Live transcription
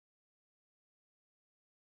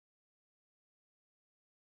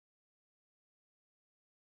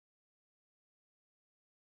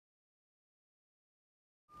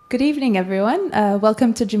Good evening, everyone.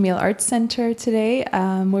 Welcome to Jameel Art Centre today.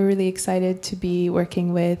 We're really excited to be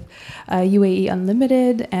working with UAE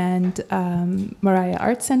Unlimited and Maraya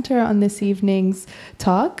Art Centre on this evening's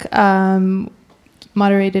talk,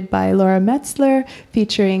 moderated by Laura Metzler,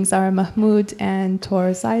 featuring Zara, Mahmood, and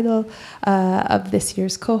Seidel of this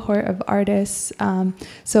year's cohort of artists.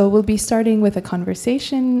 So we'll be starting with a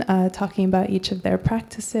conversation, talking about each of their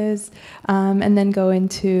practices, and then go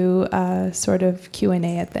into sort of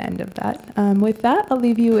Q&A at the end of that. With that, I'll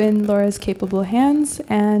leave you in Laura's capable hands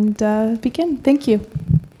and begin. Thank you.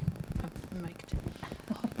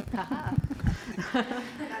 All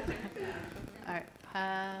right.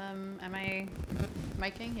 Am I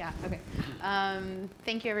micing? Yeah, okay.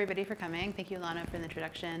 Thank you everybody for coming. Thank you Lana for the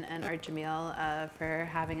introduction and Art Jameel for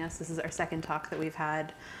having us. This is our second talk that we've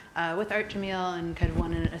had with Art Jameel and kind of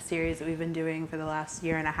one in a series that we've been doing for the last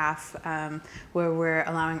year and a half where we're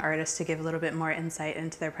allowing artists to give a little bit more insight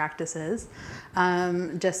into their practices.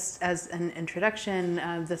 Just as an introduction,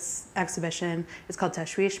 this exhibition is called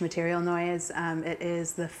Tashweesh, Material Noise. It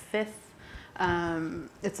is the fifth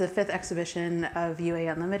it's the fifth exhibition of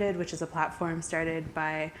UAE Unlimited, which is a platform started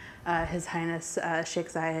by His Highness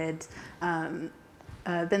Sheikh Zayed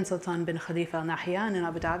bin Sultan bin Khalifa Al Nahyan in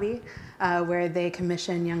Abu Dhabi, where they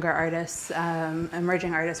commission younger artists,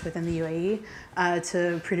 emerging artists within the UAE,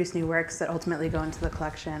 to produce new works that ultimately go into the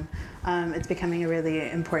collection. It's becoming a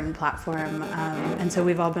really important platform, and so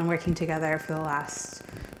we've all been working together for the last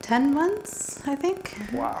 10 months, I think.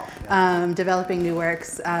 Wow. Developing new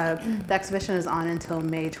works. The exhibition is on until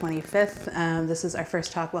May 25th. This is our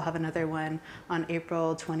first talk. We'll have another one on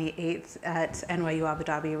April 28th at NYU Abu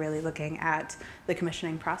Dhabi, really looking at the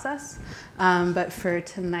commissioning process. But for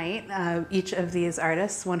tonight, each of these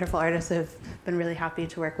artists, wonderful artists who have been really happy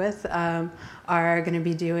to work with, are going to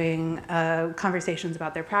be doing conversations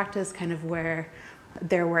about their practice, kind of where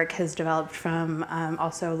their work has developed from,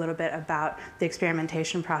 also a little bit about the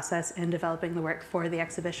experimentation process in developing the work for the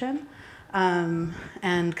exhibition,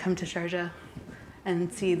 and come to Sharjah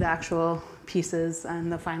and see the actual pieces and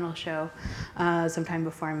the final show sometime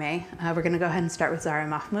before May. We're going to go ahead and start with Zara and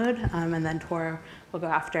Mahmood, and then Tor will go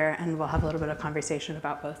after, and we'll have a little bit of conversation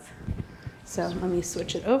about both. So let me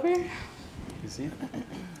switch it over. You see?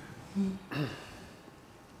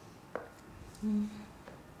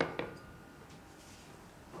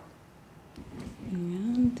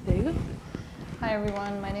 And there you go. Hi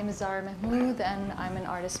everyone, my name is Zara Mahmood and I'm an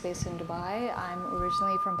artist based in Dubai. I'm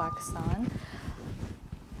originally from Pakistan.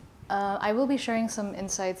 I will be sharing some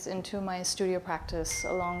insights into my studio practice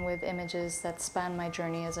along with images that span my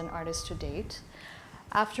journey as an artist to date.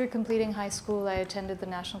 After completing high school, I attended the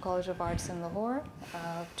National College of Arts in Lahore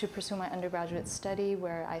to pursue my undergraduate study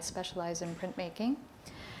where I specialize in printmaking.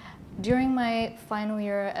 During my final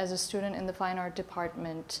year as a student in the fine art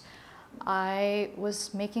department, I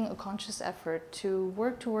was making a conscious effort to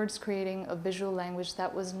work towards creating a visual language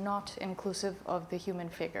that was not inclusive of the human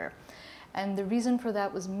figure. And the reason for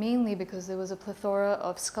that was mainly because there was a plethora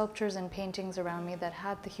of sculptures and paintings around me that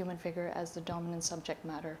had the human figure as the dominant subject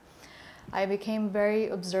matter. I became very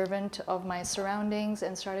observant of my surroundings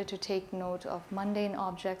and started to take note of mundane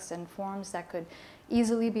objects and forms that could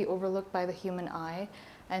easily be overlooked by the human eye,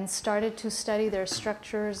 and started to study their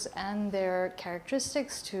structures and their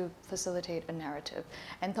characteristics to facilitate a narrative,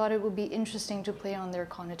 and thought it would be interesting to play on their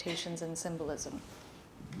connotations and symbolism.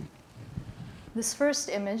 This first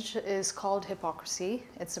image is called Hypocrisy.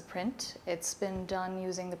 It's a print. It's been done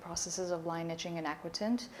using the processes of line etching and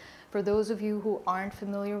aquatint. For those of you who aren't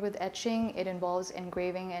familiar with etching, it involves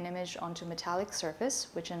engraving an image onto metallic surface,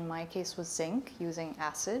 which in my case was zinc, using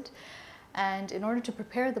acid. And in order to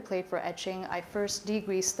prepare the plate for etching, I first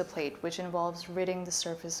degrease the plate, which involves ridding the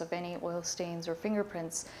surface of any oil stains or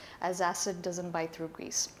fingerprints, as acid doesn't bite through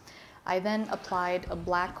grease. I then applied a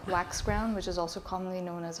black wax ground, which is also commonly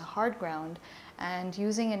known as a hard ground, and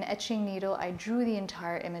using an etching needle, I drew the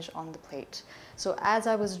entire image on the plate. So as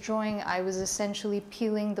I was drawing, I was essentially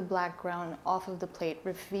peeling the black ground off of the plate,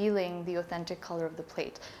 revealing the authentic color of the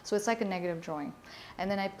plate. So it's like a negative drawing. And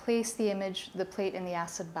then I placed the plate in the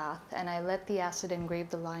acid bath, and I let the acid engrave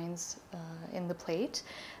the lines in the plate.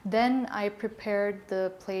 Then I prepared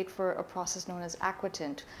the plate for a process known as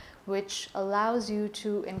aquatint, which allows you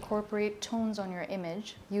to incorporate tones on your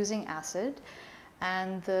image using acid,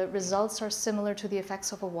 and the results are similar to the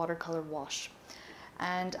effects of a watercolor wash.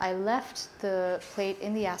 And I left the plate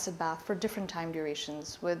in the acid bath for different time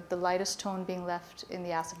durations, with the lightest tone being left in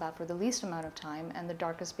the acid bath for the least amount of time and the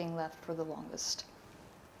darkest being left for the longest.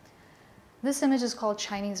 This image is called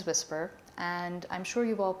Chinese Whisper, and I'm sure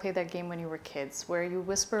you've all played that game when you were kids, where you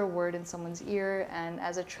whisper a word in someone's ear, and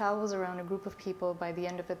as it travels around a group of people, by the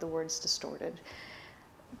end of it, the word's distorted.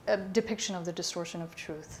 A depiction of the distortion of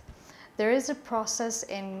truth. There is a process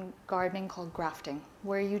in gardening called grafting,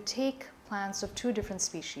 where you take plants of two different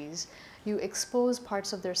species, you expose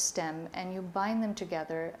parts of their stem, and you bind them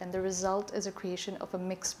together, and the result is a creation of a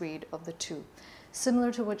mixed breed of the two,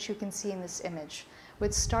 similar to what you can see in this image,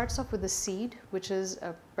 which starts off with a seed, which is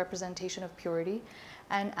a representation of purity,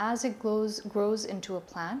 and as it grows into a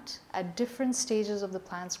plant, at different stages of the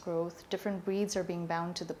plant's growth, different breeds are being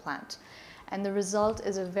bound to the plant. And the result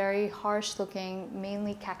is a very harsh-looking,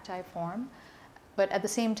 mainly cacti form, but at the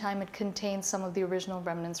same time it contains some of the original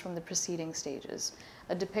remnants from the preceding stages,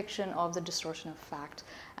 a depiction of the distortion of fact.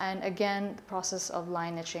 And again, the process of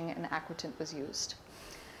line etching and aquatint was used.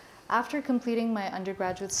 After completing my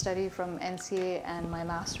undergraduate study from NCA and my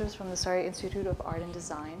master's from the Zara Institute of Art and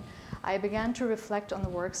Design, I began to reflect on the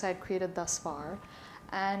works I had created thus far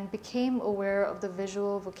and became aware of the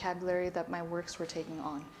visual vocabulary that my works were taking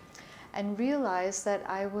on, and realized that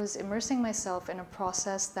I was immersing myself in a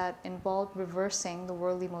process that involved reversing the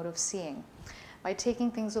worldly mode of seeing by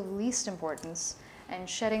taking things of least importance and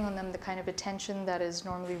shedding on them the kind of attention that is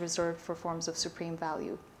normally reserved for forms of supreme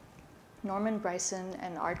value. Norman Bryson,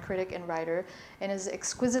 an art critic and writer, in his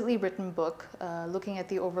exquisitely written book, Looking at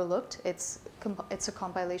the Overlooked, it's a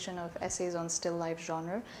compilation of essays on still life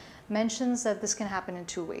genre, mentions that this can happen in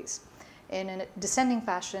two ways, in a descending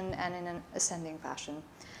fashion and in an ascending fashion.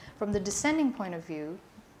 From the descending point of view,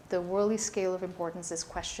 the worldly scale of importance is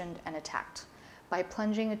questioned and attacked by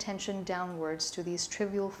plunging attention downwards to these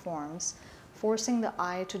trivial forms, forcing the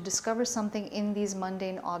eye to discover something in these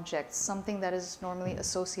mundane objects, something that is normally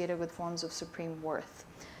associated with forms of supreme worth.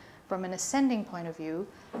 From an ascending point of view,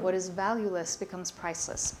 what is valueless becomes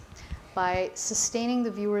priceless. By sustaining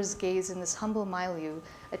the viewer's gaze in this humble milieu,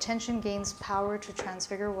 attention gains power to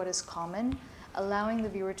transfigure what is common, allowing the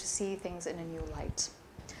viewer to see things in a new light.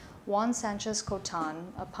 Juan Sanchez Cotan,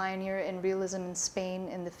 a pioneer in realism in Spain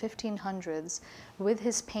in the 1500s, with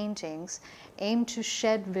his paintings, aimed to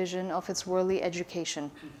shed vision of its worldly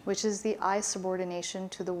education, which is the eye's subordination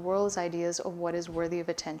to the world's ideas of what is worthy of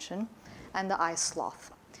attention, and the eye's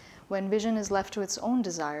sloth. When vision is left to its own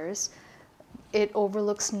desires, it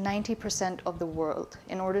overlooks 90% of the world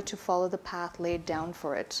in order to follow the path laid down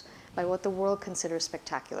for it by what the world considers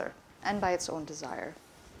spectacular, and by its own desire.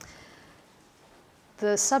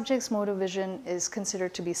 The subject's mode of vision is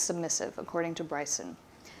considered to be submissive, according to Bryson.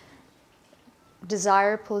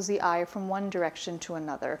 Desire pulls the eye from one direction to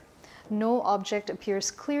another. No object appears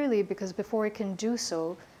clearly because before it can do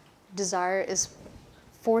so, desire is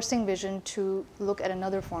forcing vision to look at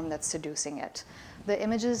another form that's seducing it. The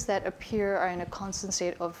images that appear are in a constant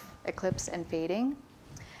state of eclipse and fading,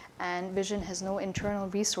 and vision has no internal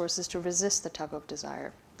resources to resist the tug of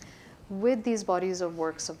desire. With these bodies of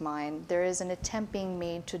works of mine, there is an attempt being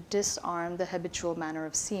made to disarm the habitual manner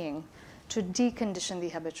of seeing, to decondition the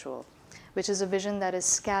habitual, which is a vision that is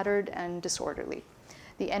scattered and disorderly.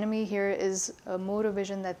 The enemy here is a mode of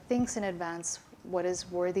vision that thinks in advance what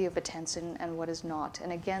is worthy of attention and what is not.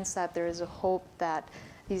 And against that, there is a hope that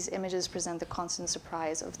these images present the constant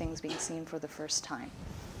surprise of things being seen for the first time.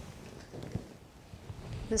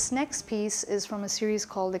 This next piece is from a series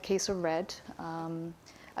called The Case of Red.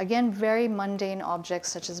 Again, very mundane objects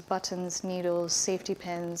such as buttons, needles, safety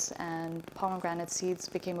pins, and pomegranate seeds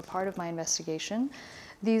became a part of my investigation.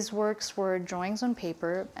 These works were drawings on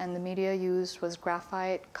paper, and the media used was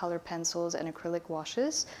graphite, color pencils, and acrylic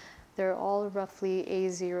washes. They're all roughly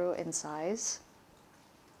A0 in size.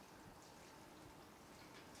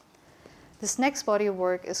 This next body of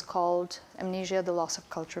work is called Amnesia, the Loss of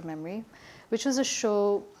Culture Memory, which was a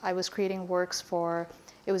show I was creating works for.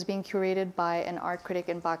 It was being curated by an art critic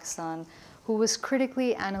in Pakistan who was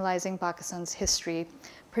critically analyzing Pakistan's history,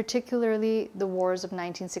 particularly the wars of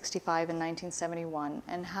 1965 and 1971,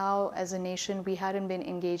 and how, as a nation, we hadn't been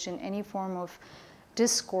engaged in any form of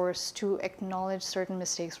discourse to acknowledge certain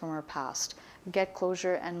mistakes from our past, get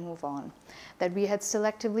closure, and move on. That we had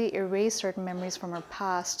selectively erased certain memories from our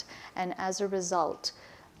past, and as a result,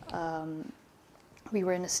 we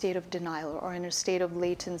were in a state of denial or in a state of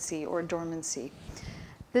latency or dormancy.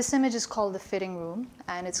 This image is called the fitting room,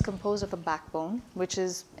 and it's composed of a backbone, which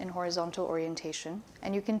is in horizontal orientation.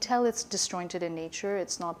 And you can tell it's disjointed in nature.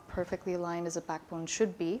 It's not perfectly aligned as a backbone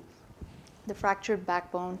should be. The fractured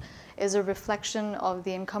backbone is a reflection of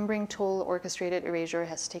the encumbering toll orchestrated erasure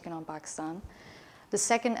has taken on Pakistan. The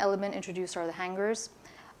second element introduced are the hangers.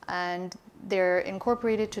 and they're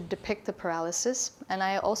incorporated to depict the paralysis. And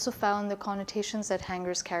I also found the connotations that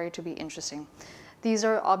hangers carry to be interesting. These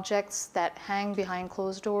are objects that hang behind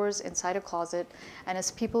closed doors inside a closet, and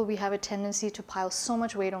as people we have a tendency to pile so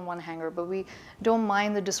much weight on one hanger, but we don't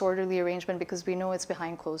mind the disorderly arrangement because we know it's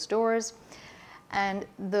behind closed doors. And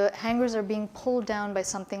the hangers are being pulled down by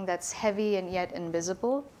something that's heavy and yet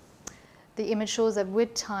invisible. The image shows that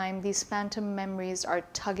with time, these phantom memories are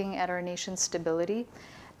tugging at our nation's stability,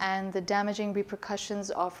 and the damaging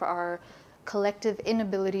repercussions of our collective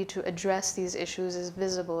inability to address these issues is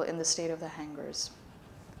visible in the state of the hangers.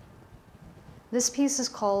 This piece is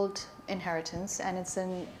called Inheritance, and it's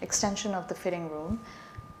an extension of the fitting room.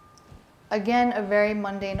 Again, a very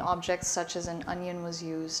mundane object such as an onion was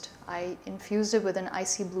used. I infused it with an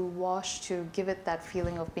icy blue wash to give it that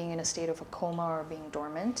feeling of being in a state of a coma or being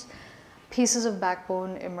dormant. Pieces of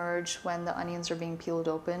backbone emerge when the onions are being peeled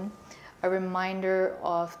open, a reminder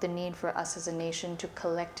of the need for us as a nation to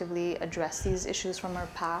collectively address these issues from our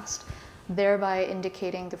past, thereby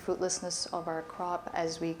indicating the fruitlessness of our crop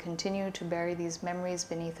as we continue to bury these memories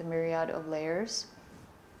beneath a myriad of layers.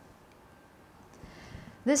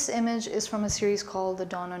 This image is from a series called The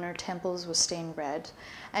Dawn on Our Temples Was Stained Red,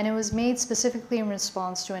 and it was made specifically in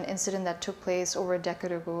response to an incident that took place over a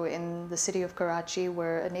decade ago in the city of Karachi,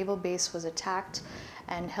 where a naval base was attacked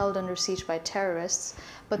and held under siege by terrorists.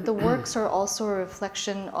 But the works are also a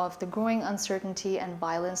reflection of the growing uncertainty and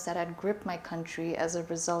violence that had gripped my country as a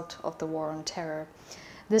result of the war on terror.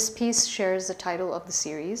 This piece shares the title of the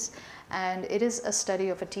series, and it is a study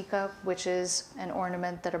of a tika, which is an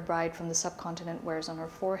ornament that a bride from the subcontinent wears on her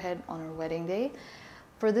forehead on her wedding day.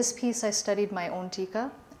 For this piece, I studied my own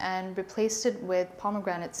tika and replaced it with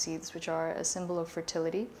pomegranate seeds, which are a symbol of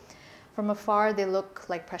fertility. From afar, they look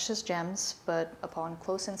like precious gems, but upon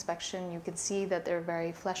close inspection, you can see that they're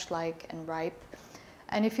very flesh-like and ripe.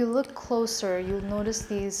 And if you look closer, you'll notice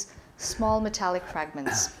these small metallic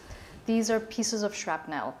fragments. These are pieces of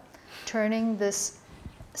shrapnel, turning this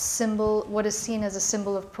symbol, what is seen as a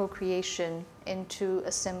symbol of procreation, into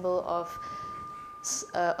a symbol of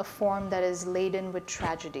a form that is laden with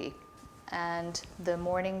tragedy. And the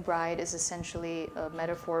mourning bride is essentially a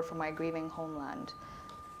metaphor for my grieving homeland.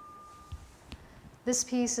 This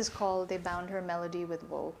piece is called They Bound Her Melody with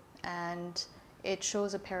Woe, and it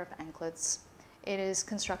shows a pair of anklets. It is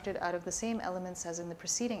constructed out of the same elements as in the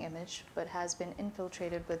preceding image, but has been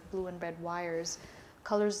infiltrated with blue and red wires,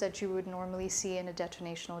 colors that you would normally see in a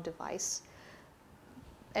detonational device.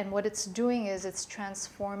 And what it's doing is it's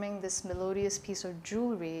transforming this melodious piece of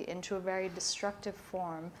jewelry into a very destructive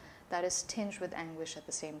form that is tinged with anguish at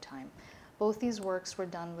the same time. Both these works were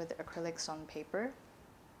done with acrylics on paper.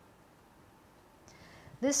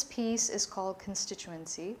 This piece is called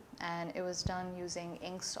Constituency, and it was done using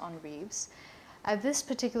inks on reeds. At this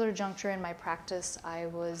particular juncture in my practice, I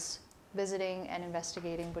was visiting and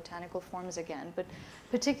investigating botanical forms again, but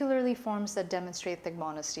particularly forms that demonstrate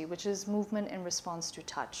thigmonesty, which is movement in response to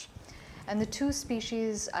touch. And the two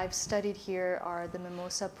species I've studied here are the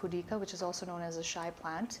Mimosa pudica, which is also known as a shy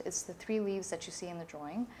plant. It's the 3 leaves that you see in the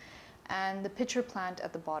drawing, and the pitcher plant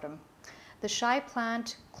at the bottom. The shy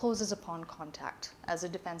plant closes upon contact as a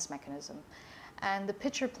defense mechanism, and the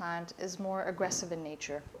pitcher plant is more aggressive in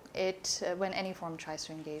nature when any form tries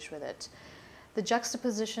to engage with it. The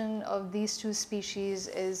juxtaposition of these two species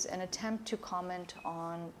is an attempt to comment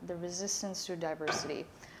on the resistance to diversity,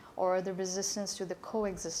 or the resistance to the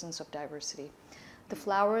coexistence of diversity. The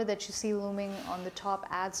flower that you see looming on the top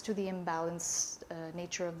adds to the imbalanced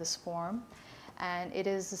nature of this form, and it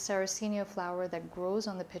is the Sarracenia flower that grows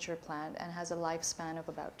on the pitcher plant and has a lifespan of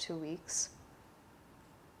about 2 weeks.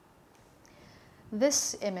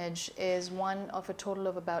 This image is one of a total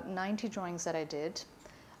of about 90 drawings that I did,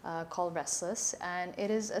 called Restless, and it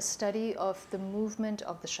is a study of the movement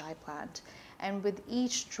of the shy plant. And with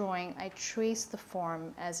each drawing, I trace the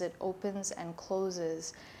form as it opens and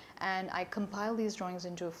closes, and I compile these drawings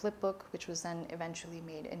into a flip book, which was then eventually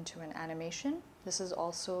made into an animation. This is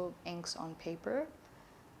also inks on paper.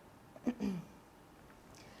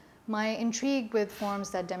 My intrigue with forms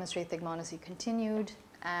that demonstrate thigmonesty continued,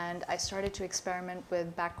 and I started to experiment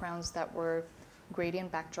with backgrounds that were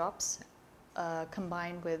gradient backdrops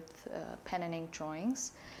combined with pen and ink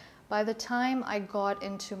drawings. By the time I got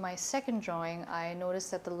into my second drawing, I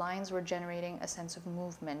noticed that the lines were generating a sense of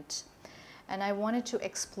movement, and I wanted to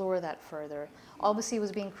explore that further. Obviously, it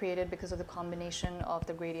was being created because of the combination of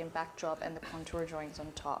the gradient backdrop and the contour drawings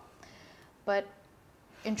on top. But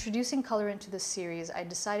introducing color into this series, I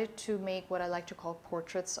decided to make what I like to call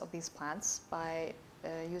portraits of these plants by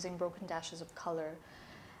using broken dashes of color.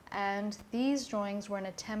 And these drawings were an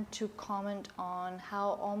attempt to comment on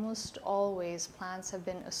how almost always plants have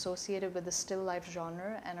been associated with the still life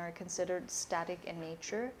genre and are considered static in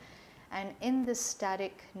nature. And in this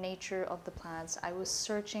static nature of the plants, I was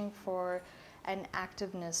searching for an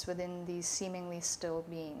activeness within these seemingly still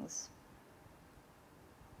beings.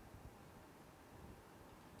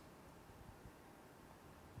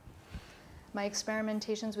 My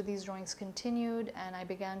experimentations with these drawings continued, and I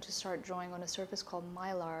began to start drawing on a surface called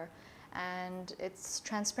mylar, and it's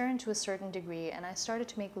transparent to a certain degree, and I started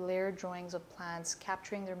to make layered drawings of plants,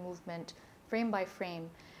 capturing their movement frame by frame,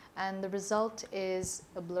 and the result is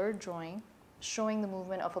a blurred drawing showing the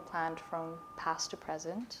movement of a plant from past to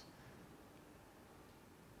present.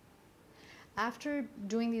 After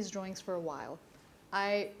doing these drawings for a while,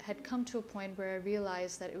 I had come to a point where I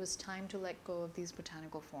realized that it was time to let go of these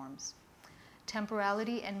botanical forms.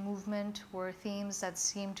 Temporality and movement were themes that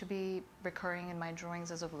seemed to be recurring in my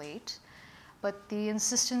drawings as of late, but the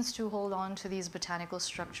insistence to hold on to these botanical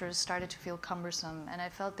structures started to feel cumbersome, and I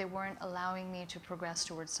felt they weren't allowing me to progress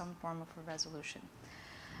towards some form of a resolution.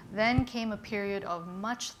 Then came a period of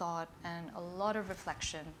much thought and a lot of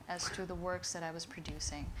reflection as to the works that I was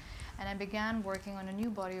producing, and I began working on a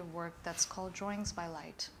new body of work that's called Drawings by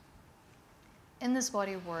Light. In this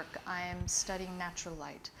body of work, I am studying natural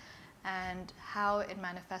light and how it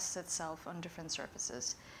manifests itself on different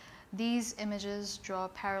surfaces. These images draw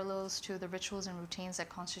parallels to the rituals and routines that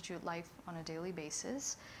constitute life on a daily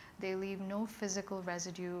basis. They leave no physical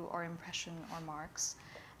residue or impression or marks,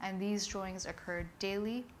 and these drawings occur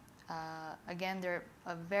daily. Again, they're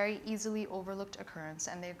a very easily overlooked occurrence,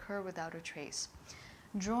 and they occur without a trace.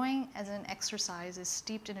 Drawing as an exercise is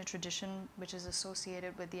steeped in a tradition which is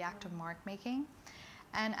associated with the act of mark making.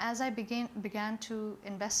 And as I began to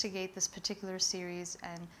investigate this particular series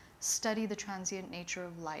and study the transient nature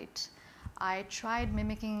of light, I tried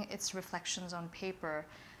mimicking its reflections on paper,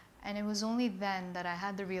 and it was only then that I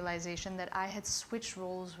had the realization that I had switched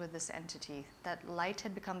roles with this entity, that light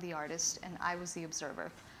had become the artist and I was the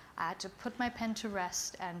observer. I had to put my pen to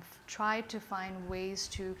rest and try to find ways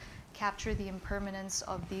to capture the impermanence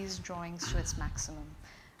of these drawings to its maximum.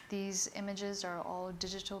 These images are all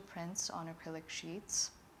digital prints on acrylic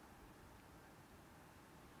sheets.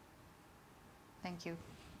 Thank you.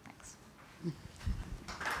 Thanks.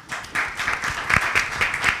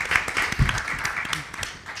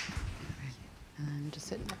 And just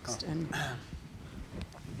sit next. And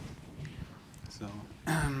so,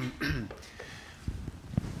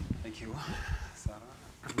 thank you, Zara.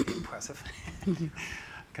 Really impressive.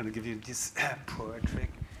 Can I give you this poetic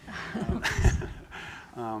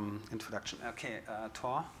introduction? Okay,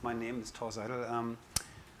 Tor. My name is Tor Seidel.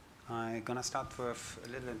 I'm gonna start with a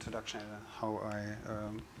little introduction how I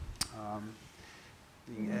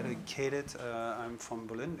being educated. I'm from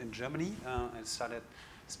Berlin in Germany. I studied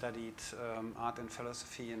art and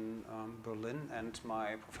philosophy in Berlin, and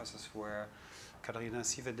my professors were Katharina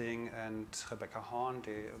Sieverding and Rebecca Horn.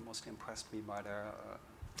 They mostly impressed me by their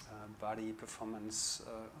body, performance,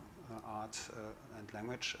 art, and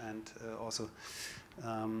language, and also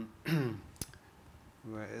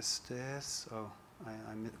where is this? Oh,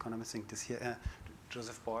 I'm kind of missing this here.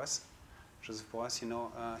 Joseph Beuys. Joseph Beuys, you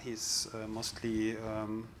know, he's mostly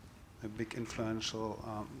a big influential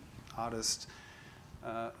artist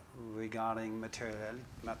regarding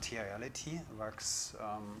materiality, works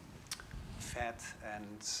fat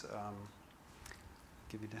and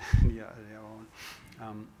give it their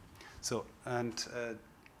own. So, and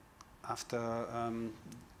after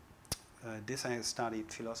this, I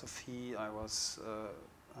studied philosophy. I was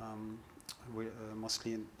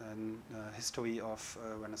mostly in history of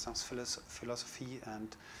Renaissance philosophy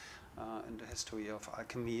and in the history of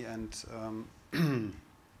alchemy and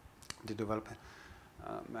the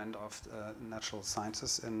development of natural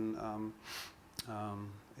sciences in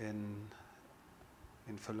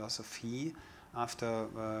philosophy. After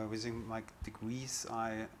receiving my degrees,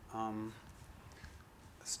 I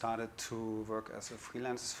started to work as a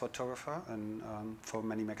freelance photographer and for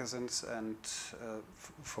many magazines and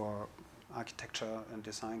for architecture and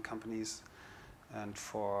design companies and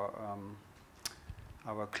for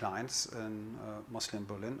our clients in mostly in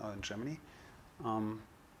Berlin or in Germany.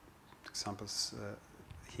 Examples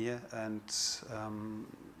here, and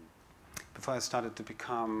before I started to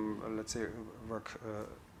become, let's say, work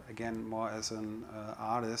again more as an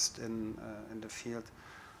artist in the field,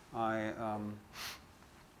 I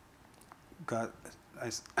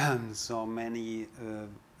saw many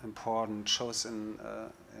important shows in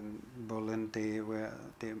Berlin. They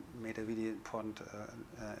made a really important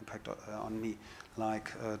impact on me,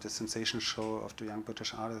 like the Sensation show of the young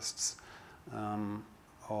British artists,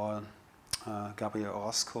 all Gabriel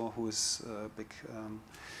Orozco, who is a big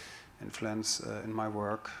influence in my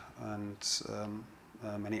work, and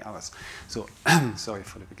many others. So, sorry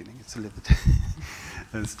for the beginning, it's a little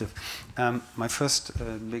bit stiff. My first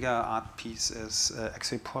bigger art piece is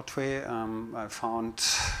X-ray portrait. I found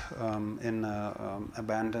in an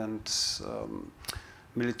abandoned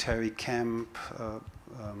military camp,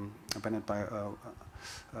 abandoned by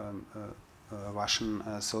Russian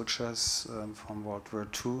soldiers from World War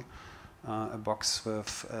II. A box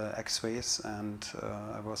with X-rays, and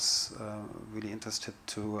I was really interested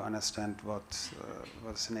to understand what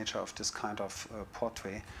was the nature of this kind of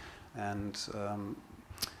portrait. And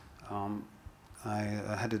I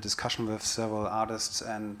had a discussion with several artists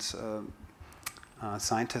and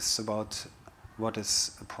scientists about what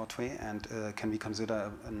is a portrait and can we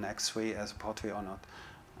consider an X-ray as a portrait or not.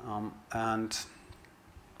 And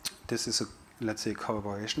this is a, let's say,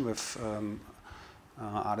 collaboration with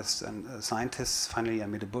artists and scientists. Finally, I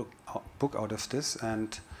made a book out of this,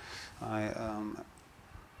 and I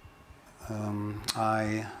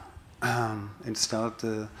installed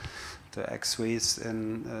the X-rays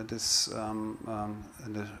in this in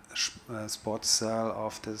the sports cell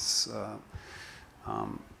of this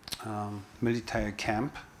military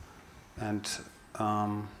camp, and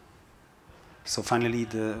so finally,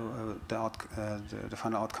 the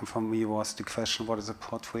final outcome for me was the question: what is a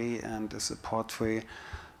portrait, and is a portrait?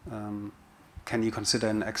 Can you consider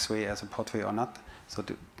an X-ray as a portrait or not? So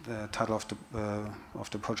the title of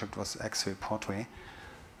the project was X-ray portrait.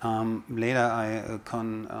 Later, I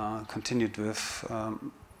continued with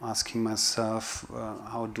asking myself,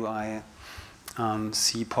 how do I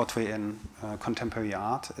see portrait in contemporary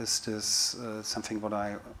art? Is this something what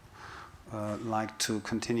I like to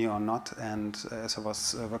continue or not? And as I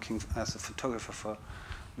was working as a photographer for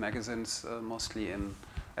magazines, mostly in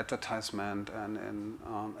advertisement and in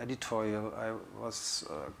editorial, I was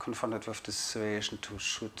confronted with this situation to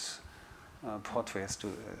shoot portraits, to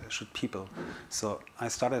shoot people. So I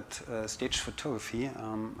started stage photography,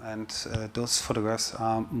 and those photographs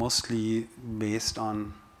are mostly based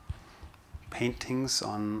on paintings,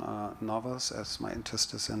 on novels, as my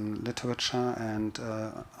interest is in literature, and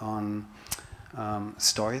on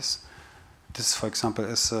stories. This, for example,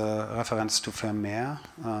 is a reference to Vermeer,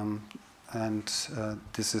 and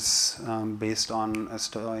this is based on a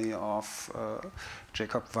story of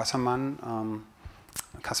Jacob Wassermann,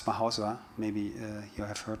 Caspar Hauser. Maybe you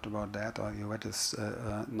have heard about that, or you read this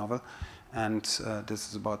novel. And this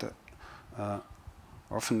is about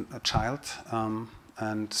often a child.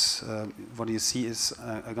 And what you see is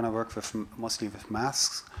I'm going to work with mostly with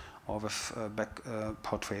masks or with back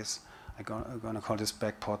portraits. I'm going to call this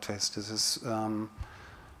back portraits. This is a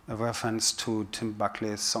reference to Tim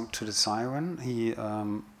Buckley's Song to the Siren. He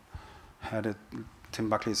had a Tim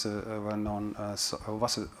Buckley is a well-known was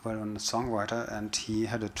a well-known songwriter, and he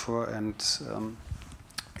had a tour and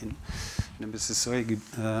in the Mississippi.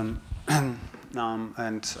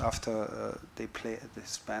 And after they played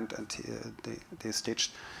this band and they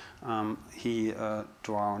staged, he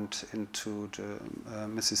drowned into the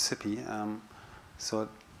Mississippi. So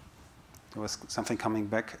there was something coming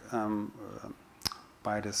back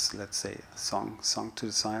by this, let's say, song to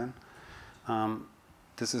the Siren.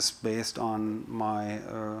 This is based on my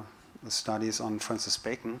studies on Francis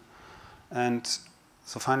Bacon, and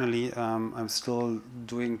so finally I'm still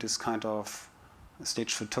doing this kind of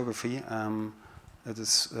stage photography. It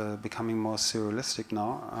is becoming more surrealistic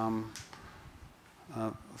now.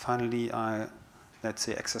 Finally, I, let's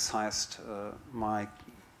say, exercised my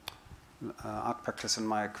art practice and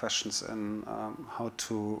my questions in how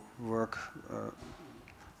to work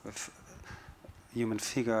with human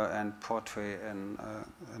figure and portrait and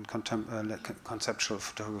conceptual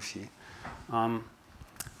photography.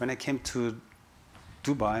 When I came to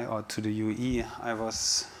Dubai or to the UAE, I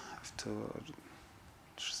was, I have to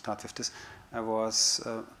start with this, I was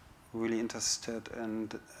really interested in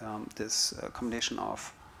this combination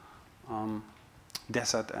of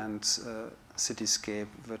desert and cityscape,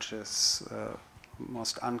 which is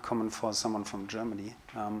most uncommon for someone from Germany.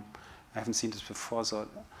 I haven't seen this before, so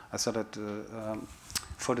I started a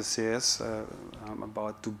photo series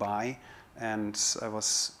about Dubai, and I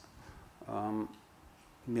was,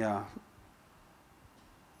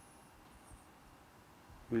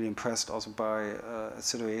 really impressed also by a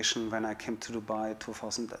situation when I came to Dubai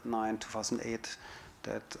 2009, 2008,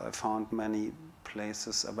 that I found many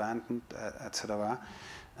places abandoned, etc.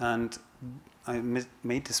 And I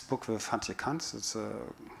made this book with Antje Kanz. It's a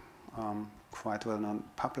quite well-known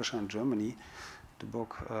publisher in Germany. The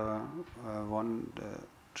book won the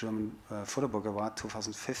German Photo Book Award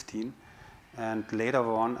 2015, And later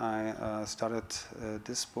on, I started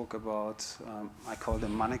this book about, I call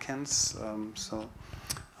them mannequins.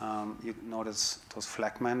 You notice those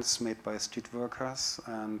fragments made by street workers,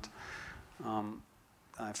 and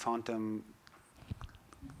I found them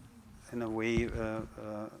in a way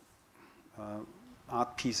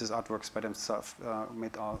art pieces, artworks by themselves,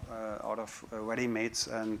 made out of ready-mades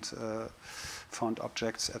and found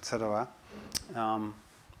objects, etc.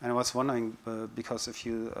 And I was wondering, because if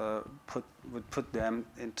you would put them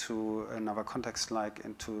into another context, like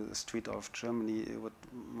into the street of Germany, you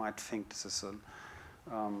might think this is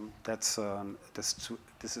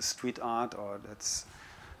this is street art, or it's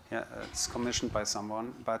commissioned by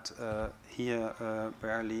someone. But here,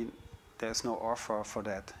 barely, there's no offer for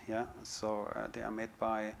that. Yeah, so they are made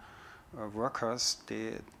by workers.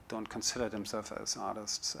 They don't consider themselves as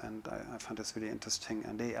artists, and I find this really interesting.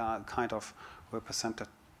 And they are kind of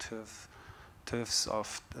representatives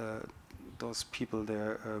of those people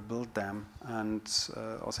there build them. And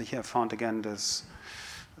also here I found again this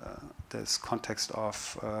context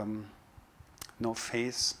of no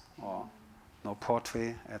face or no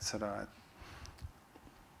portrait, etc.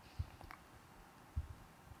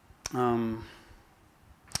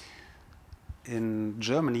 In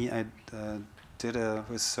Germany, I did a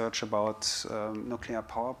research about nuclear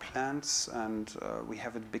power plants, and we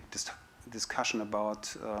have a big discussion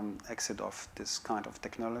about exit of this kind of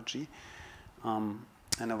technology.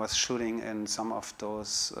 And I was shooting in some of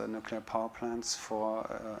those nuclear power plants for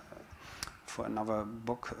another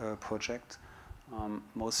book project,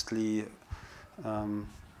 mostly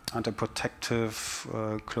under protective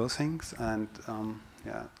clothing, and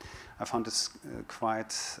I found this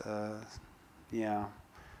quite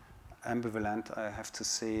ambivalent, I have to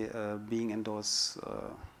say, being in those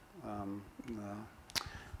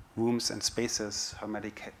rooms and spaces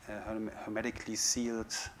hermetically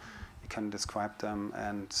sealed. You can describe them,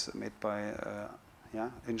 and made by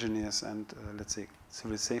engineers and let's say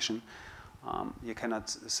civilization. You cannot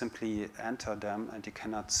simply enter them, and you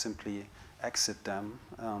cannot simply exit them,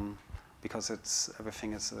 because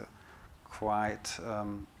everything is a quite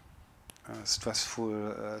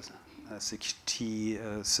stressful security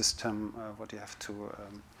system. What you have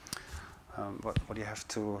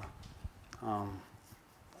to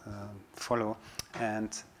follow.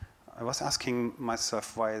 And I was asking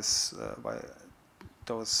myself why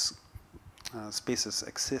those spaces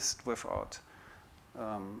exist without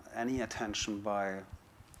any attention by,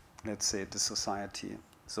 let's say, the society.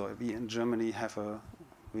 So we in Germany have a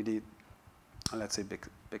really, let's say, big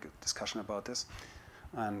discussion about this,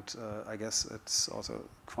 and I guess it's also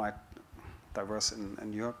quite diverse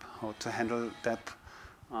in Europe how to handle that.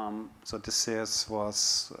 So this series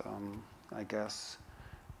was, I guess,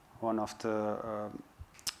 one of the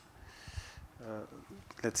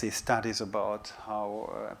let's say studies about how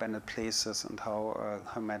abandoned places and how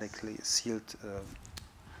hermetically sealed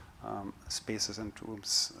spaces and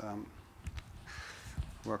rooms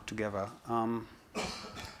work together.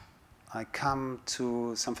 I come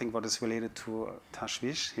to something what is related to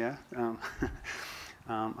Tashweesh. Yeah,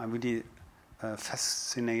 I'm really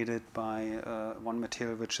fascinated by one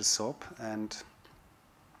material, which is soap, and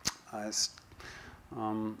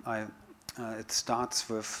it starts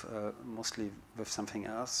with mostly with something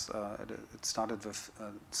else. It started with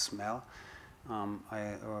smell.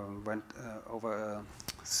 I went over a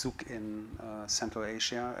souk in Central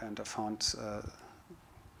Asia, and I found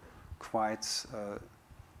quite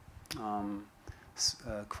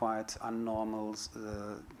unnormal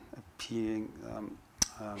appearing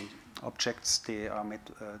objects. They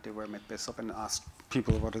were made by soap, and asked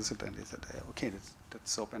people, "What is it?" And they said, "Okay,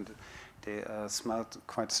 that's soap," and they smelled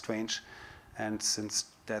quite strange. And since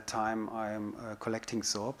that time, I'm collecting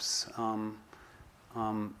soaps, and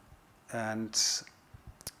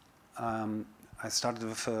I started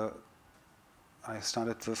with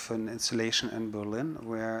an installation in Berlin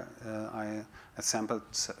where I assembled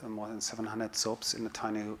more than 700 soaps in a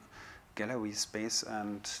tiny gallery space,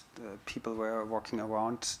 and people were walking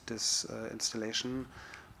around this installation,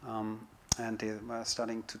 and they were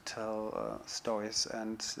starting to tell stories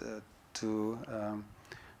and to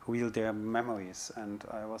reel their memories. And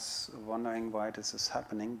I was wondering why this is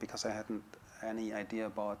happening, because I hadn't any idea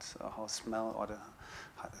about how smell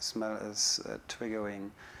smell is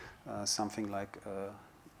triggering something like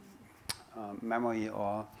memory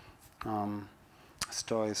or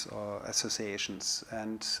stories or associations.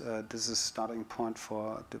 And this is starting point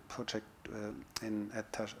for the project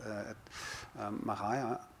at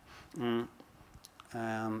Maraya. In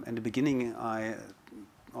the beginning, I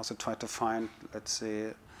also tried to find, let's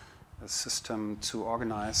say, a system to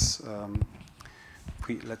organize,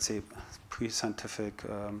 let's say, pre-scientific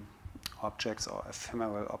objects or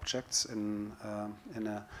ephemeral objects in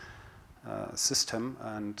a system,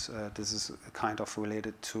 and this is kind of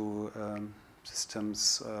related to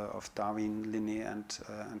systems of Darwin, Linné,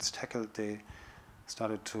 and Seidel. They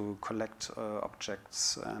started to collect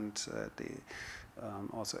objects, and they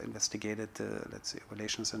also investigated the, let's say,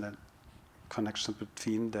 relations and the connections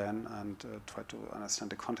between them, and tried to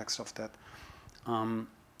understand the context of that.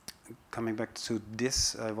 Coming back to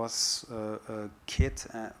this, I was a kid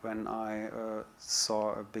when I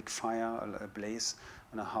saw a big fire, a blaze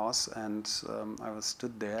in a house, and I was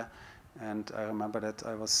stood there, and I remember that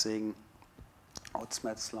I was saying, "Oh, it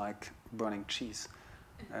smells like burning cheese."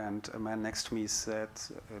 And a man next to me said,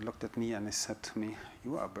 looked at me, and he said to me,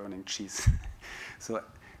 "You are burning cheese." So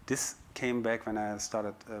this came back when I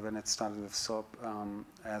started, when it started with soap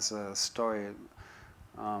as a story.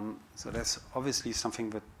 So there's obviously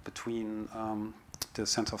something between the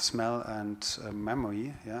sense of smell and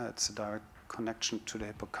memory. Yeah, it's a direct connection to the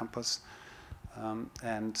hippocampus,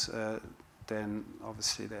 and then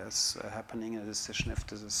obviously there's happening a decision if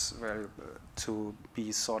this is valuable to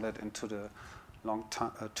be sorted into the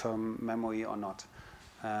long-term memory or not.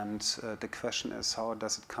 And the question is, how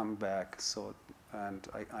does it come back? So, and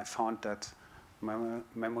I found that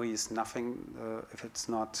memory is nothing if it's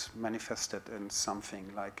not manifested in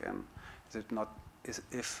something. Like, is it not?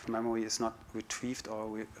 If memory is not retrieved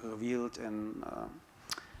or revealed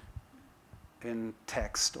in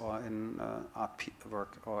text or in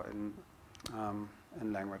artwork or in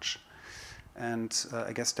language, and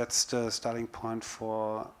I guess that's the starting point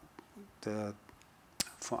for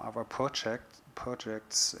our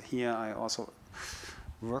projects. Here I also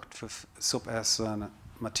worked with soap as a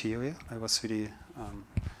material. I was really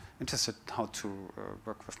interested how to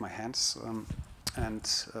work with my hands, and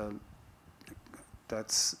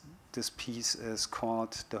this piece is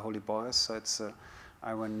called The Holy Boys. So it's an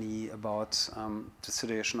irony about the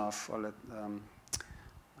situation of, or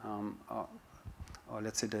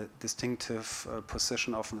let's say the distinctive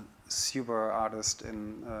position of a super artist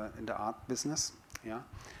in the art business. Yeah,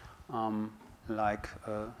 like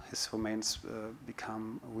his remains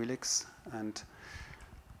become relics, and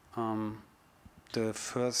the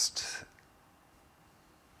first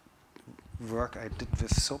work I did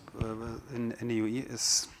with soap in the UAE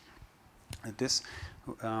is this.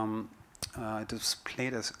 I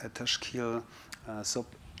displayed a Tashkil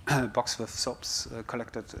soap box with soaps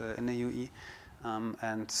collected in the UAE,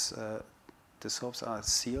 and the soaps are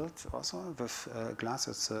sealed also with glass.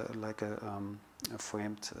 It's like a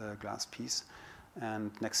framed glass piece,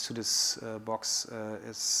 and next to this box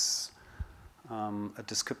is a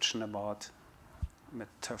description about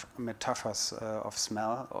metaphors of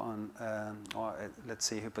smell or let's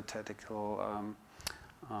say hypothetical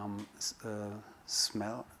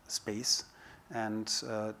smell space. And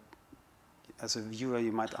as a viewer,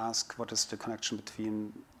 you might ask, what is the connection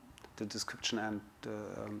between the description and the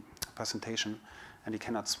presentation? And you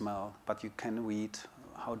cannot smell, but you can read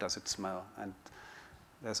how does it smell. And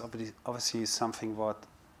there's obviously something what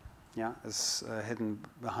is hidden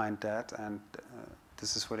behind that, and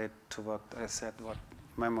this is related to what I said, what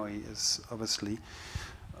memory is obviously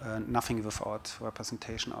nothing without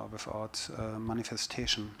representation or without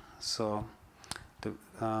manifestation. So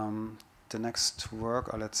the next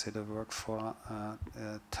work, or let's say the work for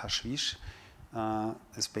Tashweesh,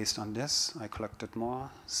 is based on this. I collected more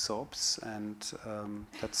soaps, and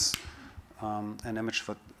that's an image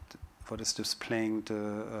what is displaying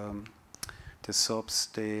the soaps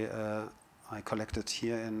I collected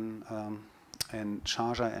here in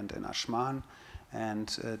Sharjah and in Ashman, and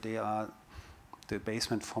they are the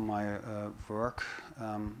basement for my work.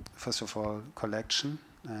 First of all, collection,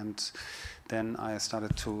 and then I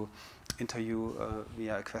started to interview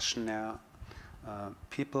via a questionnaire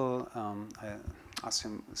people. I asked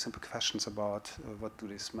them simple questions about what do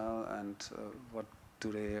they smell and what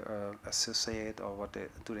do they associate, or what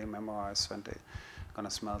do they memorize when they gonna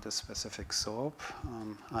smell this specific soap.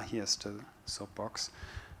 Here's the soap box,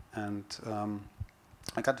 and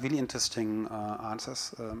I got really interesting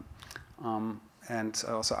answers, and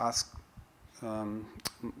I also asked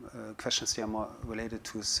questions that are more related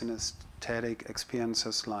to synesthetic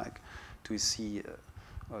experiences, like do you see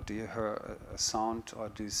or do you hear a sound, or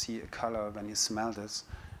do you see a color when you smell this?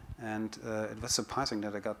 And it was surprising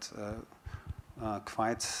that I got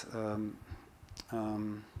quite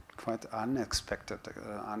unexpected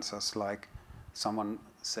answers. Like someone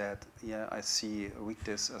said, "Yeah, I read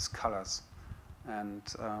this as colors," and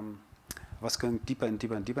I was going deeper and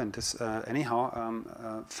deeper and deeper in this.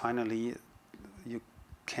 Finally, you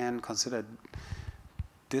can consider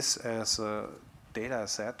this as a data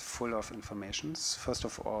set full of informations. First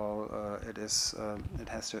of all, it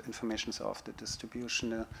has the informations of the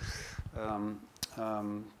distribution,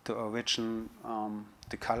 the origin,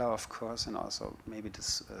 the color, of course, and also maybe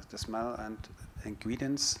the smell and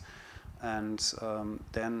ingredients. And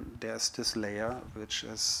then there's this layer, which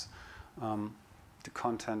is the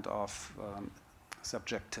content of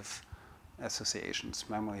subjective associations,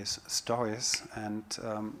 memories, stories. And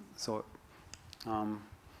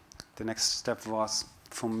the next step was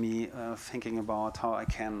for me thinking about how I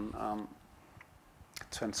can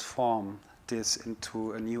transform this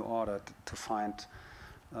into a new order to find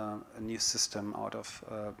a new system out of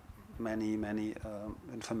many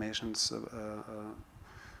informations.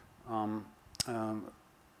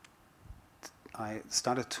 I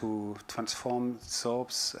started to transform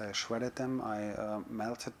soaps. I shredded them. I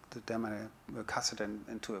melted them. I cast it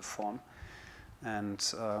into a form, and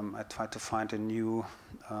I tried to find a new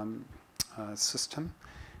system.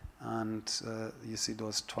 And you see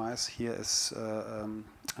those twice. Here is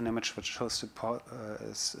an image which shows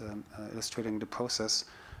is illustrating the process,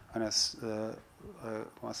 and I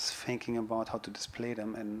was thinking about how to display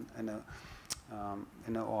them in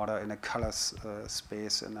a order, in a color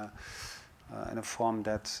space, in a form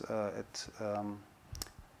that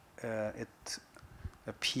it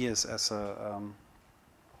appears as a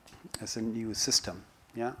new system.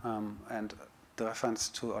 Yeah, and the reference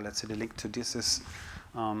to, or let's say the link to this is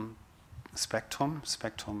spectrum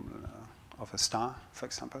of a star, for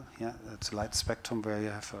example. Yeah, it's a light spectrum where you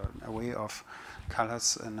have an array of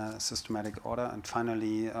colors in a systematic order. And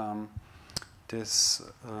finally, this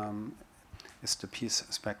is the piece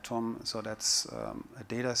spectrum. So that's a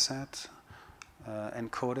data set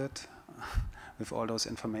encoded with all those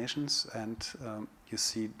informations, and you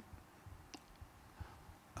see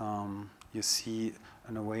an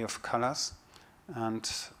array of colors,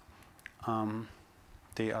 and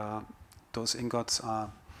those ingots are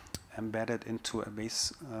embedded into a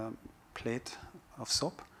base plate of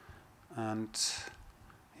soap, and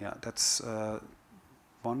yeah, that's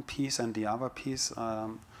one piece. And the other piece,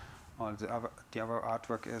 or the other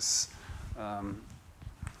artwork is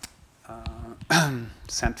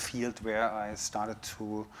scent field, where I started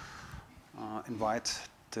to invite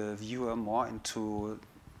the viewer more into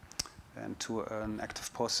an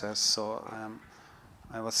active process. So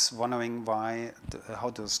I was wondering how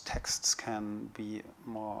those texts can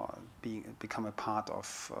become a part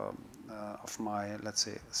of my, let's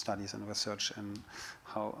say, studies and research, and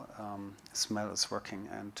how smell is working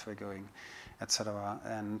and triggering, etc.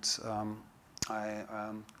 And I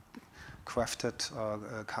crafted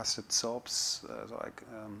or casted soaps. So I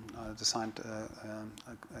designed a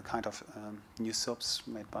kind of new soaps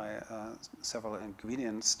made by several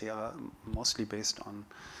ingredients. They are mostly based on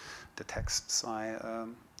the texts I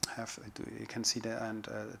have. You can see there, and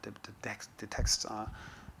the texts are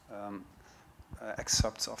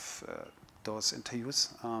excerpts of those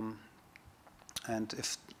interviews. And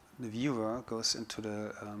if the viewer goes into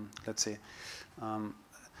the, let's say,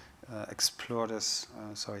 explore this,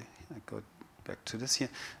 sorry, I go back to this here,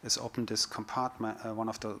 is open this compartment, one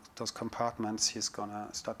of those compartments. He's gonna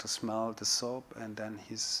start to smell the soap, and then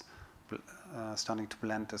he's starting to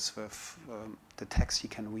blend this with the text he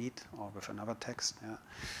can read, or with another text, yeah,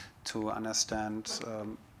 to understand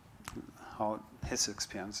how his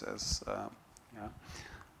experience is,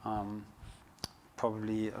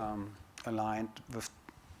 probably aligned with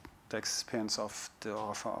the experience of the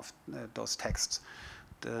author of those texts.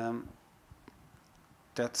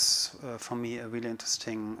 That's for me a really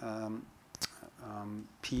interesting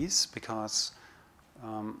piece, because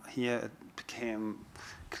here it became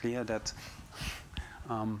clear that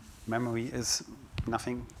memory is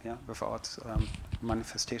nothing, yeah, without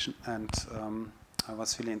manifestation. And I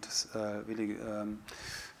was really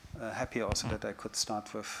happy also that I could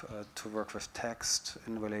start with to work with text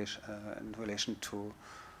in relation to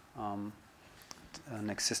an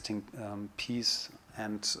existing piece,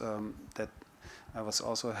 and that I was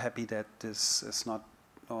also happy that this is not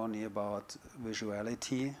only about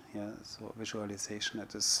visuality, yeah, so visualization.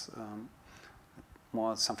 It is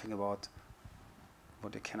more something about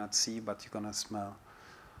what you cannot see, but you're gonna smell.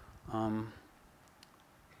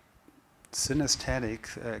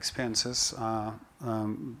 Synesthetic experiences are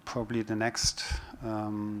probably the next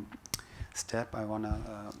step I wanna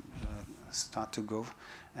start to go,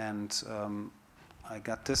 and I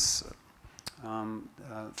got this.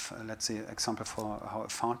 Let's say example for how a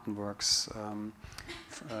fountain works,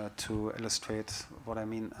 to illustrate what I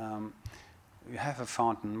mean. You have a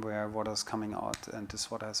fountain where water is coming out, and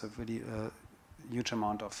this water has a really huge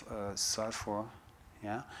amount of sulfur,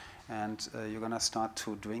 yeah, and you're gonna start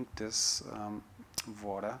to drink this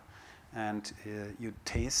water, and you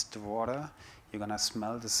taste the water, you're gonna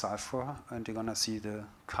smell the sulfur, and you're gonna see the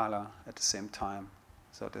color at the same time.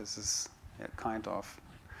 So this is a kind of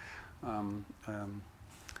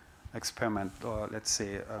experiment, or let's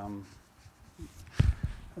say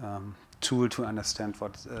tool to understand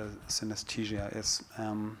what synesthesia is.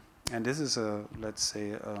 And this is a, let's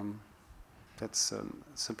say, that's a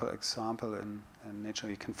simple example in nature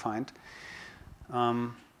you can find.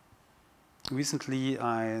 Recently,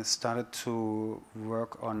 I started to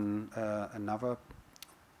work on another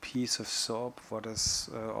piece of soap, what is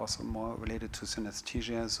also more related to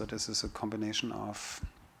synesthesia. So this is a combination of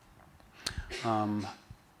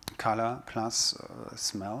color plus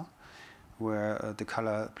smell, where the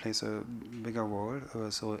color plays a bigger role.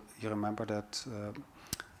 So you remember that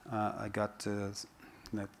I got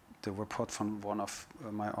the report from one of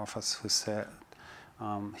my authors who said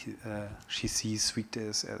she sees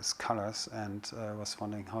weekdays as colors, and I was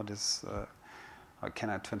wondering how this, how can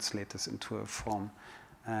I translate this into a form?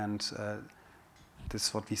 And this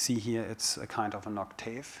is what we see here. It's a kind of an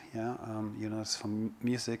octave, yeah. You know, it's from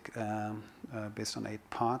music based on 8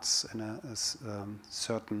 parts in a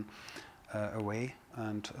certain array,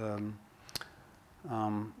 and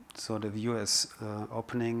so the viewer is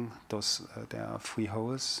opening those. There are 3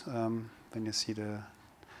 holes when you see the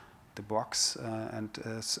box, and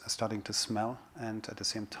starting to smell, and at the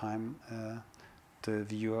same time the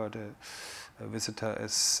viewer, the visitor,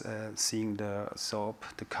 is seeing the soap,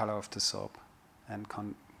 the color of the soap, and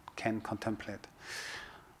can contemplate.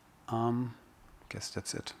 Guess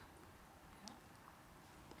that's it.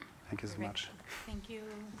 Thank you so much. Thank you.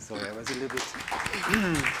 Sorry, I was a little bit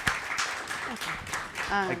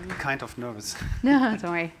kind of nervous. No,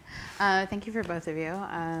 don't worry. Thank you for both of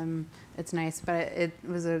you. It's nice, but it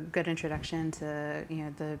was a good introduction to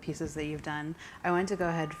the pieces that you've done. I wanted to go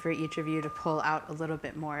ahead for each of you to pull out a little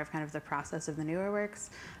bit more of kind of the process of the newer works,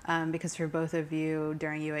 because for both of you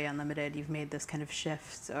during UAE Unlimited, you've made this kind of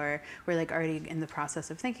shift, or we're like already in the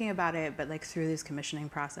process of thinking about it, but like through this commissioning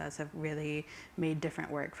process have really made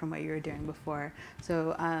different work from what you were doing before.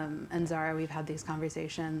 So, and Zara, we've had these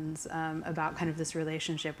conversations about kind of this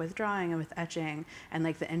relationship with drawing and with etching, and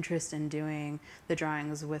like the interest in doing the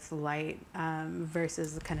drawings with light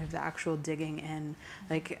versus kind of the actual digging in.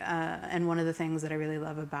 Like, and one of the things that I really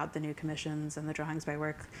love about the new commissions and the drawings by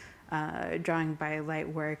light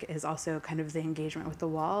work is also kind of the engagement with the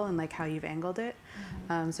wall and like how you've angled it.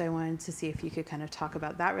 So I wanted to see if you could kind of talk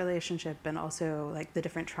about that relationship, and also like the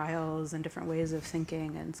different trials and different ways of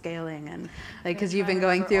thinking and scaling, and like, because you've been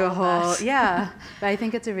going through a whole, yeah, but I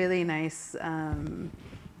think it's a really nice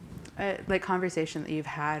like conversation that you've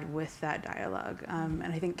had with that dialogue, and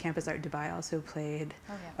I think Campus Art Dubai also played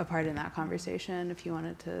a part in that conversation, if you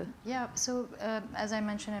wanted to. Yeah, so as I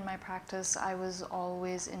mentioned in my practice, I was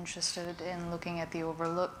always interested in looking at the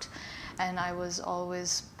overlooked, and I was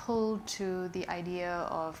always pulled to the idea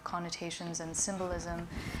of connotations and symbolism.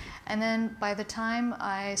 And then by the time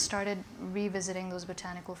I started revisiting those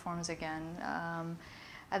botanical forms again,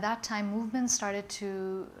 at that time movement started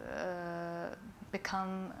to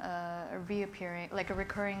become a reappearing, like a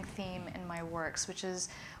recurring theme in my works, which is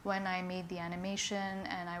when I made the animation,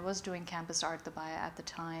 and I was doing Campus Art Dubai at the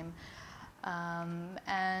time.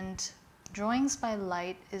 And drawings by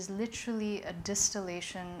light is literally a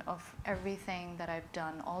distillation of everything that I've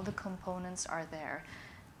done. All the components are there.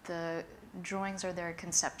 The drawings are there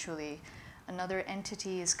conceptually. Another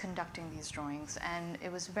entity is conducting these drawings, and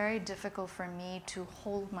it was very difficult for me to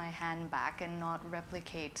hold my hand back and not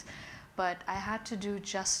replicate. But I had to do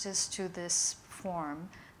justice to this form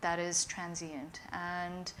that is transient.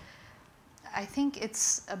 And I think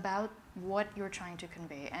it's about what you're trying to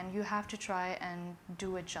convey, and you have to try and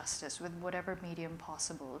do it justice with whatever medium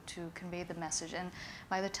possible to convey the message. And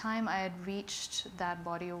by the time I had reached that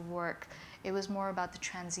body of work, it was more about the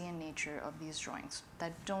transient nature of these drawings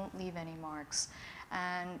that don't leave any marks.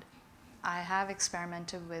 And I have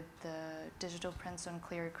experimented with the digital prints on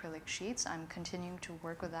clear acrylic sheets. I'm continuing to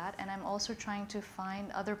work with that, and I'm also trying to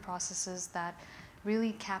find other processes that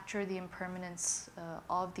really capture the impermanence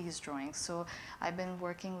of these drawings. So I've been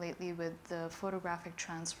working lately with the photographic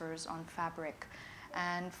transfers on fabric.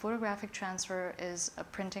 And photographic transfer is a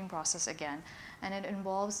printing process again, and it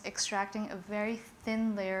involves extracting a very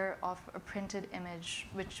thin layer of a printed image,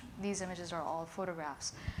 which these images are all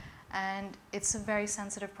photographs. And it's a very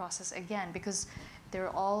sensitive process again, because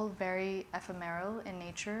they're all very ephemeral in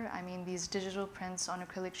nature. I mean, these digital prints on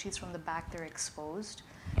acrylic sheets from the back, they're exposed.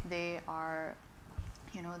 They are,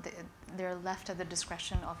 they're left at the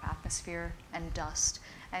discretion of atmosphere and dust,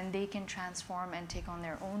 and they can transform and take on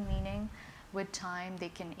their own meaning with time. They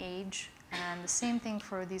can age And the same thing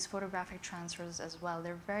for these photographic transfers as well.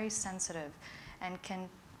 They're very sensitive and can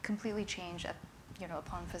completely change at,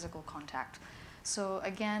 upon physical contact. So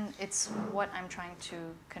again, it's what I'm trying to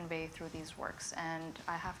convey through these works, and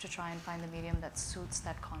I have to try and find the medium that suits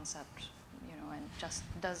that concept, and just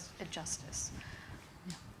does it justice.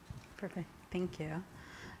 Perfect. Thank you.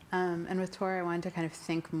 And with Tor, I wanted to kind of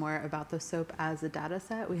think more about the soap as a data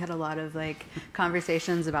set. We had a lot of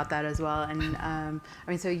conversations about that as well.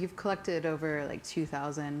 And so you've collected over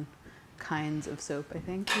 2,000 kinds of soap, I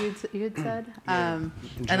think you had said.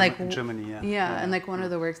 In Germany, yeah. Yeah, and one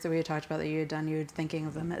of the works that we had talked about that you had done, you were thinking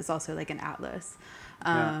of them as also an atlas.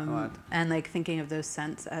 Right. And thinking of those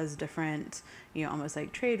scents as different, almost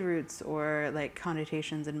trade routes or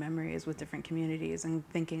connotations and memories with different communities, and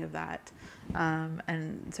thinking of that.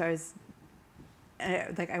 And so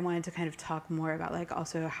I wanted to kind of talk more about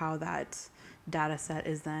also how that data set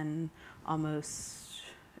is then almost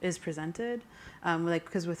is presented.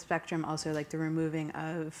 Because with Spectrum also the removing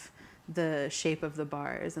of the shape of the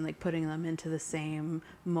bars and putting them into the same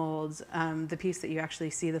molds. The piece that you actually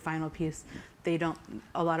see, the final piece,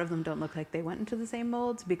 a lot of them don't look like they went into the same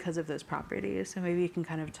molds because of those properties. So maybe you can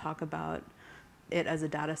kind of talk about it as a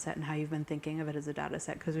data set and how you've been thinking of it as a data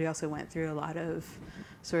set, because we also went through a lot of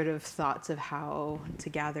sort of thoughts of how to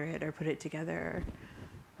gather it or put it together.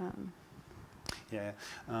 I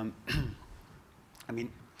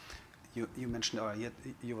mean, you mentioned, or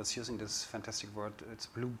you was using this fantastic word, it's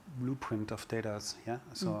blueprint of data, yeah?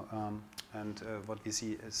 So, and what we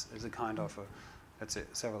see is a kind of, let's say,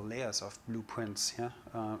 several layers of blueprints, yeah,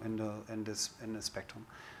 in the spectrum.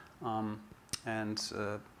 And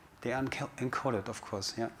they are encoded, of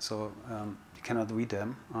course, yeah? So you cannot read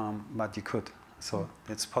them, but you could. So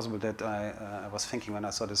it's possible that I was thinking when I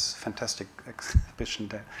saw this fantastic exhibition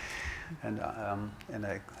there, and in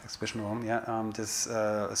the exhibition room, this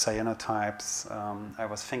cyanotypes. I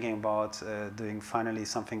was thinking about doing finally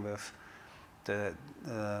something with the,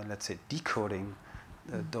 let's say, decoding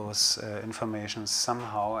those information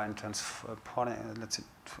somehow and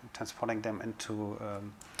transporting them into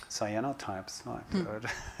cyanotypes,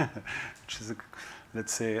 which is,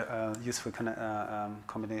 let's say, useful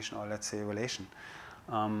combination, or let's say relation.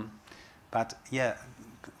 But yeah,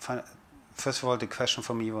 first of all, the question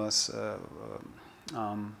for me was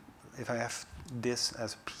if I have this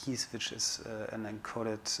as a piece, which is an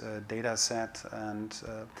encoded data set, and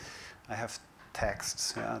I have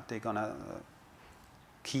texts, they're gonna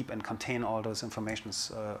keep and contain all those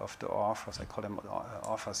informations of the authors, I call them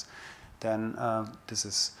authors, then this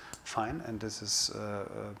is fine, and this is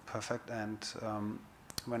perfect, and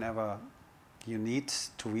whenever you need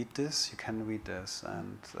to read this, you can read this,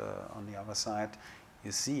 and on the other side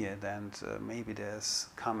you see it, and maybe there's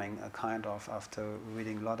coming a kind of, after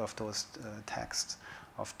reading a lot of those texts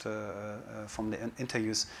from the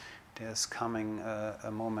interviews, there's coming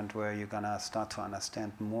a moment where you're gonna start to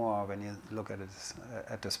understand more when you look at it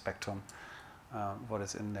at the spectrum, what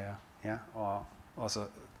is in there, yeah, or also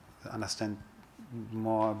understand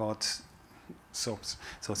more about soaps.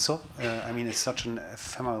 So soap, I mean, it's such an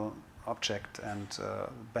ephemeral object and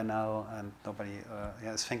banal, and nobody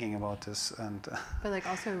is thinking about this, and but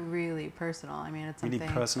also really personal. I mean, it's really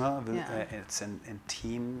personal. Yeah. It's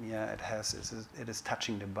intimate. Yeah, it is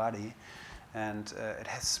touching the body, and it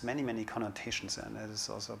has many connotations, and it is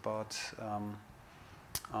also about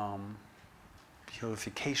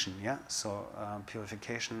purification. Yeah, so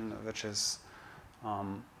purification, which is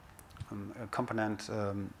a component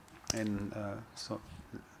in so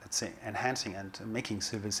let's say enhancing and making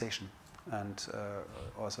civilization, and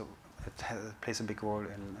also it plays a big role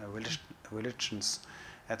in religions,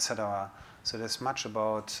 etc. So there's much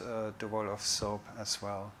about the role of soap as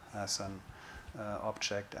well as an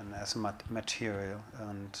object and as a material,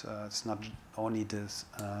 and it's not only this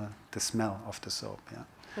the smell of the soap. Yeah.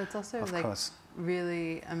 So it's also of course.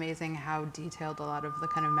 Really amazing how detailed a lot of the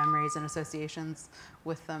kind of memories and associations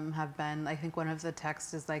with them have been. I think one of the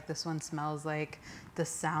texts is this one smells like the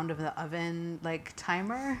sound of the oven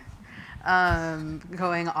timer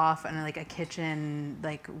going off in a kitchen,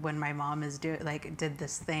 when my mom is did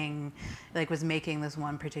this thing, was making this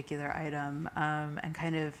one particular item,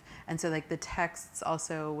 and so the texts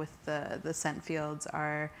also with the scent fields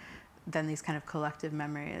are then these kind of collective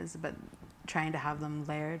memories, but trying to have them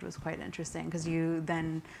layered was quite interesting, because you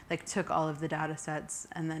then took all of the data sets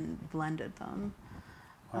and then blended them.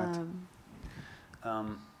 Right.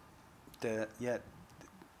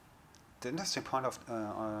 The interesting point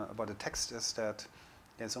about the text is that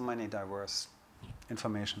there's so many diverse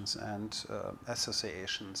informations and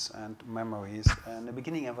associations and memories. And in the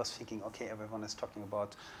beginning I was thinking, okay, everyone is talking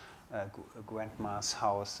about grandma's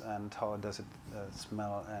house, and how does it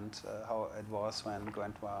smell, and how it was when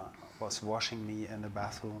grandma was washing me in the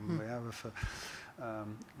bathroom, with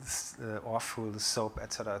this, awful soap,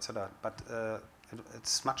 etc., etc. But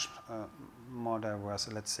it's much more diverse,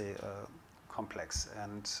 let's say, complex,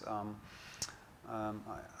 and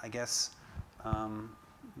I guess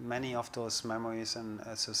many of those memories and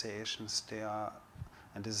associations, they are,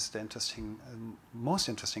 and this is the interesting, most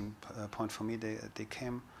interesting point for me, they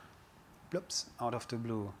came bloops out of the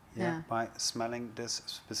blue, by smelling this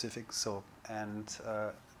specific soap. And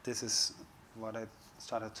this is what I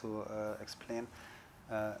started to explain.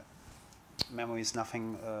 Memory is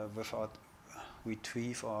nothing without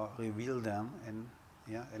retrieve or reveal them in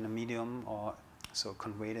a medium, or so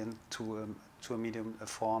conveyed into to a medium, a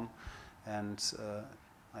form. And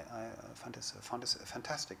I found this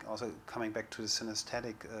fantastic. Also, coming back to the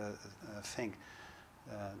synesthetic thing,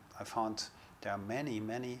 I found there are many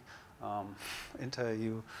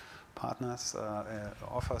interview partners,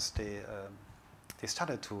 authors. They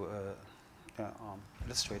started to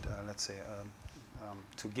illustrate, let's say,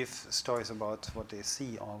 to give stories about what they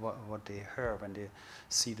see or what they hear when they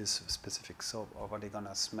see this specific soap, or what they're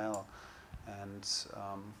gonna smell, and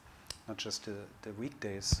not just the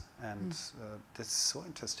weekdays. And that's so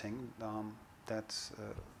interesting that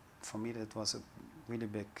for me that was a really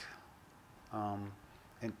big,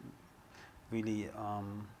 really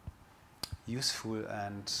useful,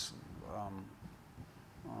 and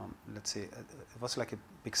let's say it was like a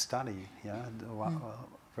big study,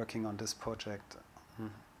 working on this project.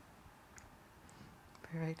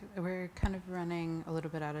 Perfect. We're kind of running a little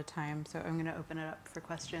bit out of time, so I'm going to open it up for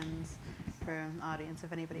questions from the audience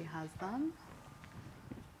if anybody has them.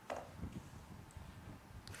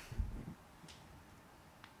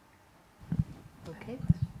 Okay.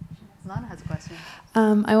 Lana has a question.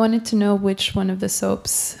 I wanted to know which one of the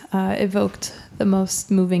soaps evoked the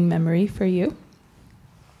most moving memory for you.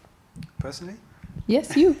 Personally?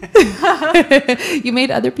 Yes, you. You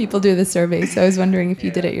made other people do the survey, so I was wondering if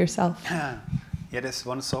you did it yourself. Yeah, there's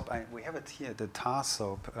one soap. We have it here, the tar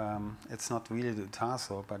soap. It's not really the tar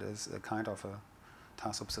soap, but it's a kind of a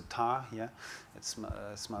tar soap. So tar, it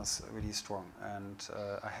smells really strong. And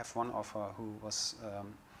I have one of her who was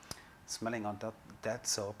smelling on that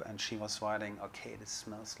soap, and she was writing, okay, this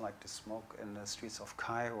smells like the smoke in the streets of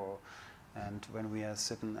Cairo. And when we are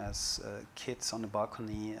sitting as kids on the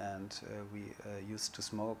balcony, and we used to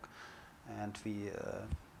smoke, and we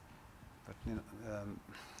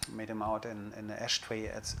made them out in the ashtray,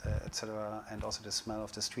 etc. And also the smell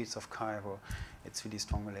of the streets of Cairo, it's really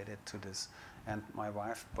strong related to this. And my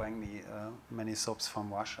wife brought me many soaps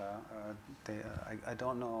from Russia. I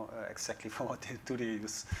don't know exactly for what they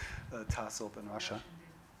use tar soap in Russia.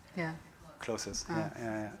 Yeah. Closest,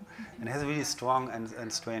 yeah. And it has a really strong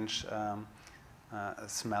and strange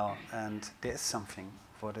smell. And there is something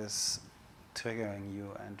what is triggering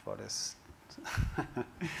you, and what is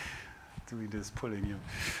doing this, pulling you.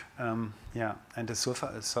 And the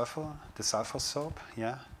sulfur soap,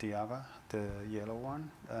 the other, the yellow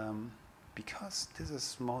one, because this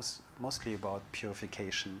is mostly about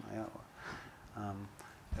purification.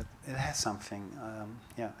 It has something.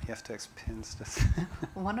 You have to experience this.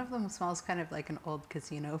 One of them smells kind of like an old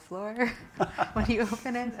casino floor when you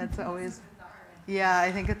open it. It's always. Yeah,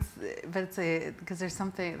 I think it's because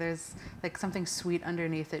there's like something sweet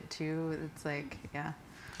underneath it too. It's like, yeah.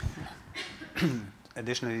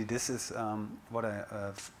 Additionally, this is what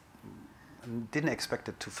I didn't expect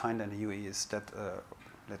it to find in the UAE, is that,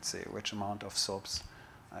 let's say, rich amount of soaps.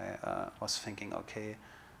 I was thinking, okay,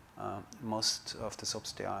 most of the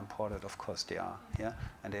soaps, they are imported, of course they are,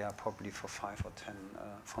 and they are probably for 5 or 10,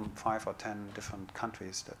 from 5 or 10 different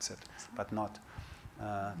countries, that's it, but not.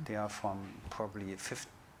 They are from probably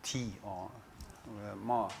 50 or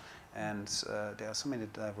more, and there are so many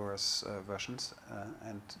diverse versions,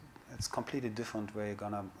 and it's completely different where you're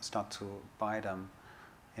gonna start to buy them.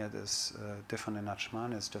 There's different in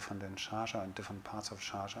Ajman, it's different in Sharjah, in different parts of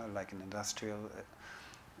Sharjah, like in industrial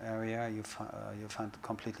area, you find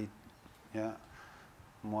completely,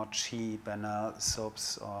 more cheap, banal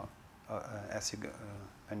soaps, or as you go,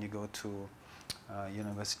 when you go to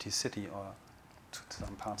University City or to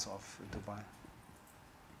some parts of Dubai.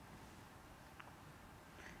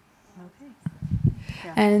 Okay.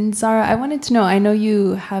 Yeah. And Zara, I wanted to know, I know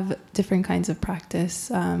you have different kinds of practice,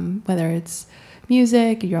 whether it's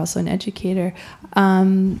music, you're also an educator.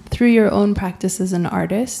 Through your own practice as an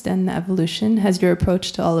artist and the evolution, has your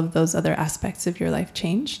approach to all of those other aspects of your life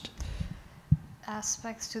changed?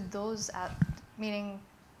 Aspects to those, meaning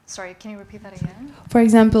Sorry, can you repeat that again? For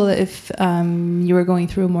example, if you were going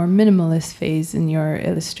through a more minimalist phase in your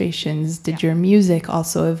illustrations, did your music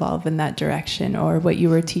also evolve in that direction, or what you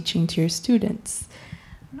were teaching to your students?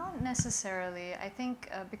 Not necessarily. I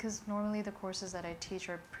think because normally the courses that I teach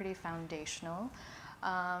are pretty foundational.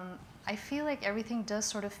 I feel like everything does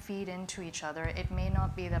sort of feed into each other. It may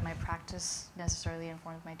not be that my practice necessarily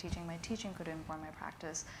informs my teaching. My teaching could inform my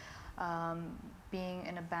practice. Being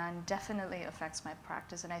in a band definitely affects my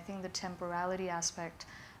practice, and I think the temporality aspect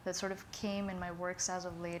that sort of came in my works as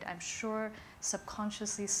of late, I'm sure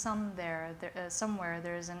subconsciously somewhere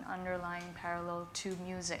there is an underlying parallel to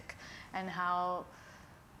music, and how,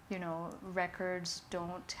 you know, records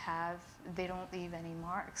don't leave any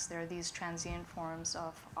marks. There are these transient forms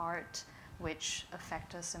of art which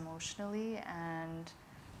affect us emotionally, and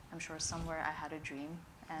I'm sure somewhere I had a dream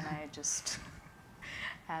and I just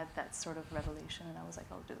had that sort of revelation, and I was like,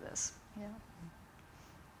 I'll do this. Yeah.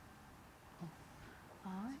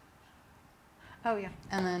 Oh yeah,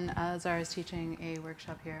 and then Zara's teaching a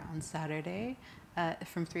workshop here on Saturday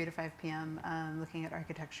from 3 to 5 p.m. Looking at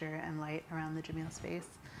architecture and light around the Jameel space.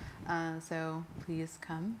 So please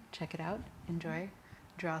come, check it out, enjoy,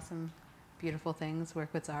 draw some beautiful things,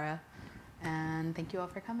 work with Zara, and thank you all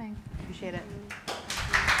for coming. Appreciate it.